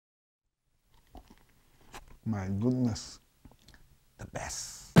My goodness, the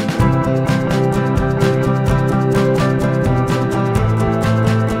best.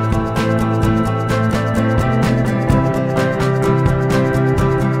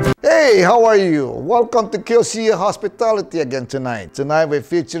 Hey, how are you? Welcome to Kiyoshi Hospitality again tonight. Tonight we're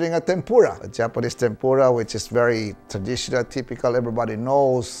featuring a tempura, a Japanese tempura, which is very traditional, typical. Everybody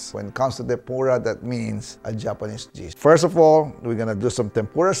knows when it comes to tempura, that means a Japanese dish. First of all, we're gonna do some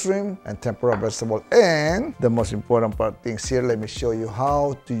tempura shrimp and tempura vegetable. And the most important part things here, let me show you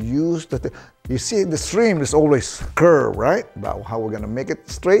how to use you see the shrimp is always curved, right? But how we're gonna make it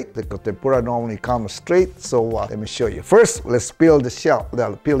straight, because tempura normally comes straight. So let me show you. First, let's peel the shell,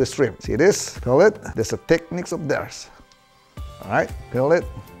 peel the shrimp. See this? Peel it. There's a techniques of theirs. All right, peel it.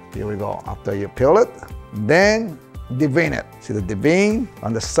 Here we go. After you peel it, then devein it. See the devein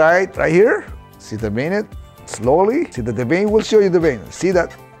on the side right here? See the vein it? Slowly. See the vein will show you the vein. See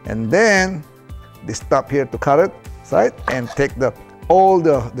that? And then they stop here to cut it, side, and take all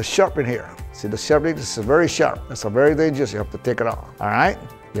the sharp in here. See the sharpening, this is very sharp. It's very dangerous, you have to take it out. All right,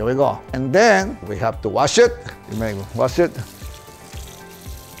 here we go. And then we have to wash it. You may wash it.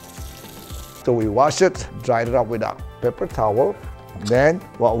 So we wash it, dry it up with a paper towel. Then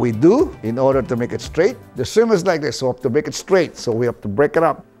what we do, in order to make it straight, the shrimp is like this, so we have to make it straight. So we have to break it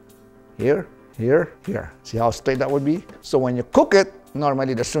up. Here, here, here. See how straight that would be? So when you cook it,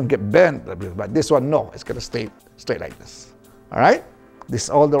 normally the shrimp get bent a bit, but this one, no, it's gonna stay straight like this. All right? This is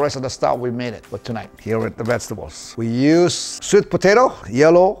all the rest of the stuff we made it for tonight. Here with the vegetables. We use sweet potato,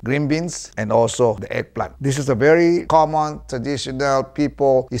 yellow, green beans, and also the eggplant. This is a very common, traditional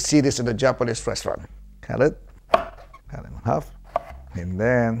people. You see this in the Japanese restaurant. Cut it in half, and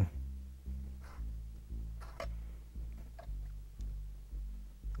then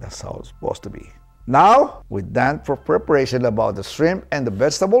that's how it's supposed to be. Now, we're done for preparation about the shrimp and the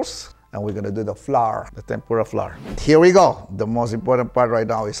vegetables. And we're gonna do the flour, the tempura flour. Here we go. The most important part right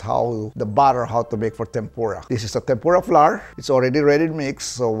now is how to make for tempura. This is a tempura flour. It's already ready to mix.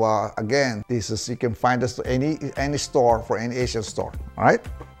 So again, this is, you can find this to any store, for any Asian store. All right.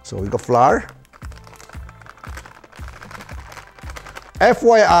 So we got flour.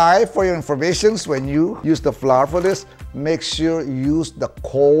 FYI, for your information, when you use the flour for this, make sure you use the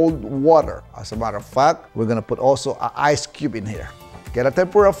cold water. As a matter of fact, we're gonna put also an ice cube in here. Get a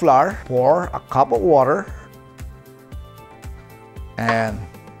tempura flour, pour a cup of water, and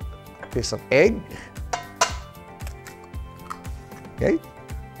a piece of egg. Okay?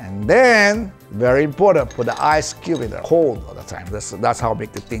 And then, very important, put the ice cube in there, cold all the time. That's how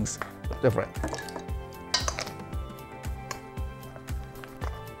make the things different.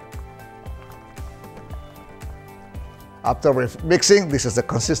 After we're mixing, this is the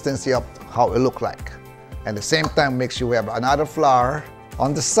consistency of how it looks like. At the same time, make sure we have another flour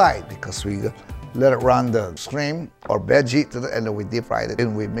on the side, because we let it run the shrimp or veggie and then we deep fry it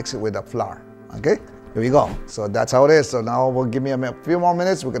and we mix it with the flour. Okay, here we go. So that's how it is. So now we'll give me a few more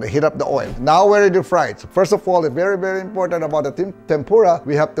minutes. We're gonna heat up the oil. Now we're ready to fry it. So first of all, it's very, very important about the tempura.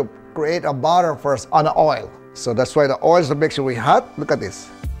 We have to create a butter first on the oil. So that's why the oil is to make sure we hot. Look at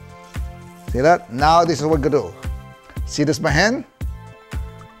this. See that? Now this is what we're gonna do. See this, my hand?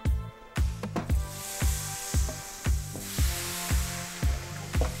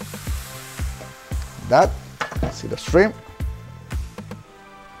 That, see the shrimp.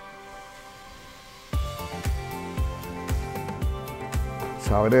 That's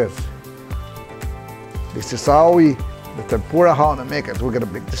how it is. This is how the tempura, how to make it. We're gonna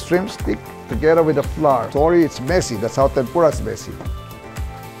make the shrimp stick together with the flour. Sorry, it's messy. That's how tempura is messy.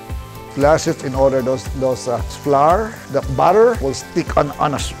 Flash it in order those flour, the butter will stick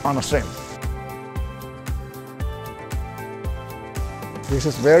on a shrimp. This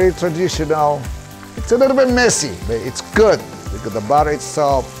is very traditional. It's a little bit messy, but it's good because the butter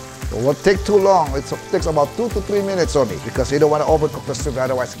itself, it won't take too long. It takes about 2 to 3 minutes only, because you don't want to overcook the shrimp,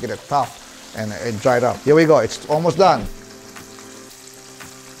 otherwise you get it tough and dried up. Here we go, it's almost done.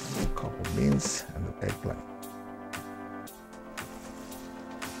 A couple of beans and the eggplant.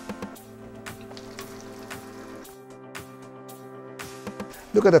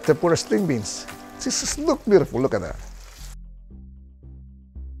 Look at the tempura string beans. This just look beautiful, look at that.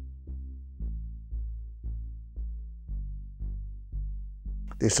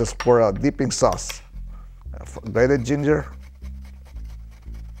 This is for a dipping sauce. Grated ginger.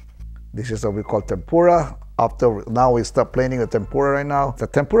 This is what we call tempura. Now we start planing the tempura right now. The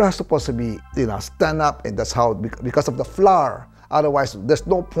tempura is supposed to be, stand up, and that's how, because of the flour. Otherwise, there's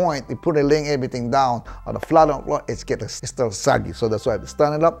no point in laying everything down on the flour. It's still saggy. So that's why I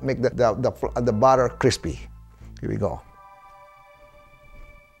stand it up, make the butter crispy. Here we go.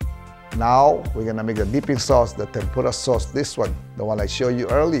 Now we're gonna make the dipping sauce, the tempura sauce. This one, the one I showed you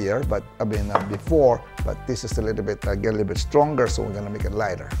earlier, but before. But this is a little bit get a little bit stronger, so we're gonna make it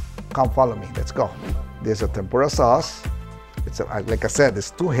lighter. Come follow me. Let's go. There's a tempura sauce. Like I said,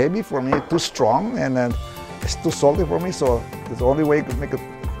 it's too heavy for me, too strong, and then it's too salty for me. So the only way you could make it,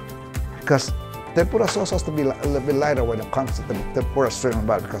 because tempura sauce has to be a little bit lighter when it comes to the tempura shrimp and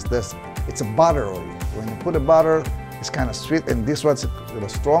butter, because it's a butter already. When you put the butter, it's kind of sweet, and this one's a little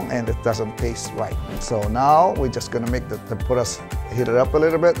strong and it doesn't taste right. So now we're just gonna make the tempuras, heat it up a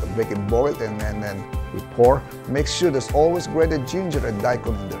little bit, make it boil, and then we pour. Make sure there's always grated ginger and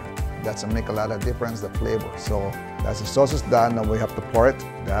daikon in there. That's gonna make a lot of difference, the flavor. So that's the sauce is done, now we have to pour it.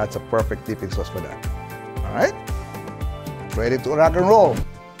 That's a perfect dipping sauce for that. All right, ready to rock and roll.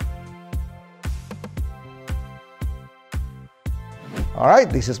 All right,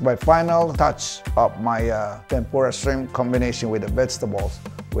 this is my final touch of my tempura shrimp combination with the vegetables,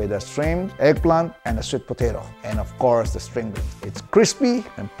 with the shrimp, eggplant, and the sweet potato, and of course the string beans. It's crispy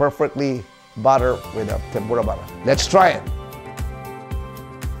and perfectly buttered with the tempura butter. Let's try it.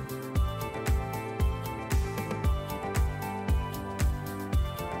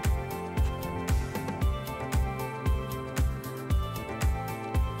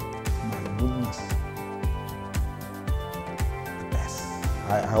 My goodness.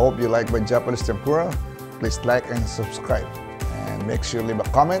 I hope you like my Japanese tempura. Please like and subscribe. And make sure you leave a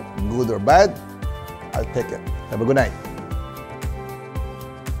comment, good or bad. I'll take it. Have a good night.